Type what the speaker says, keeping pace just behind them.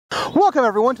Welcome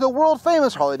everyone to the world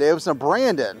famous Harley-Davidson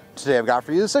Brandon. Today I've got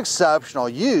for you this exceptional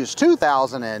used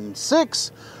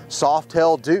 2006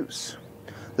 Softail Deuce.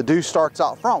 The Deuce starts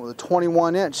out front with a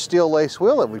 21-inch steel lace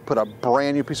wheel that we put a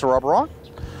brand new piece of rubber on,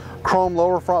 chrome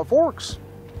lower front forks.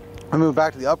 We move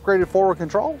back to the upgraded forward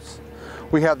controls.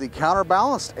 We have the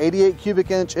counterbalanced 88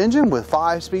 cubic inch engine with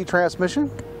 5-speed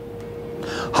transmission,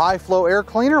 high flow air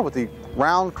cleaner with the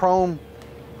round chrome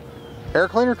air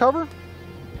cleaner cover,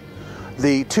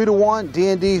 the 2-to-1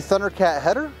 D&D Thundercat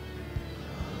header,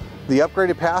 the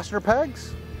upgraded passenger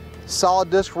pegs, solid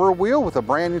disc rear wheel with a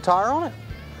brand new tire on it,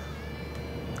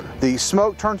 the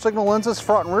smoke turn signal lenses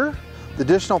front and rear, the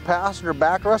additional passenger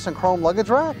backrest and chrome luggage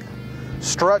rack,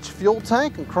 stretch fuel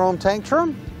tank and chrome tank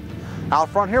trim. Out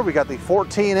front here we got the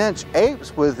 14-inch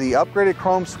apes with the upgraded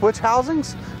chrome switch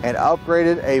housings and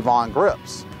upgraded Avon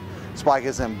grips. This bike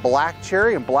is in black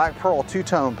cherry and black pearl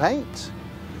two-tone paint.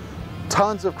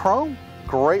 Tons of chrome,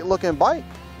 great looking bike.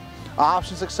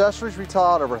 Options, accessories retail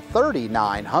out over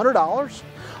 $3,900.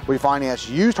 We finance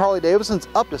used Harley-Davidsons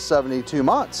up to 72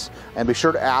 months. And be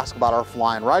sure to ask about our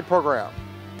Fly and Ride program.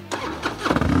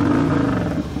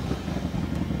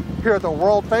 Here at the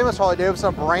world famous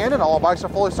Harley-Davidson Brandon, all bikes are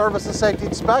fully serviced and safety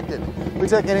inspected. We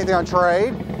take anything on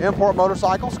trade, import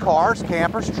motorcycles, cars,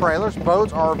 campers, trailers,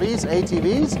 boats, RVs,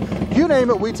 ATVs, you name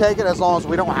it, we take it as long as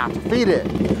we don't have to feed it.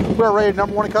 We're rated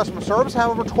 #1 in customer service, have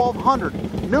over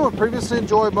 1,200 new and previously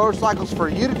enjoyed motorcycles for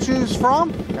you to choose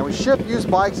from, and we ship used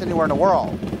bikes anywhere in the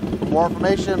world. For more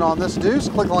information on this Deuce,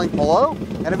 click the link below,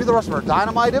 and to view the rest of our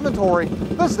dynamite inventory,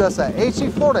 visit us at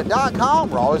hcflorida.com.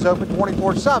 We're always open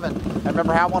 24/7, and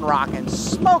remember, have one rockin',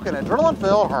 smoking,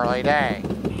 adrenaline-filled Harley day.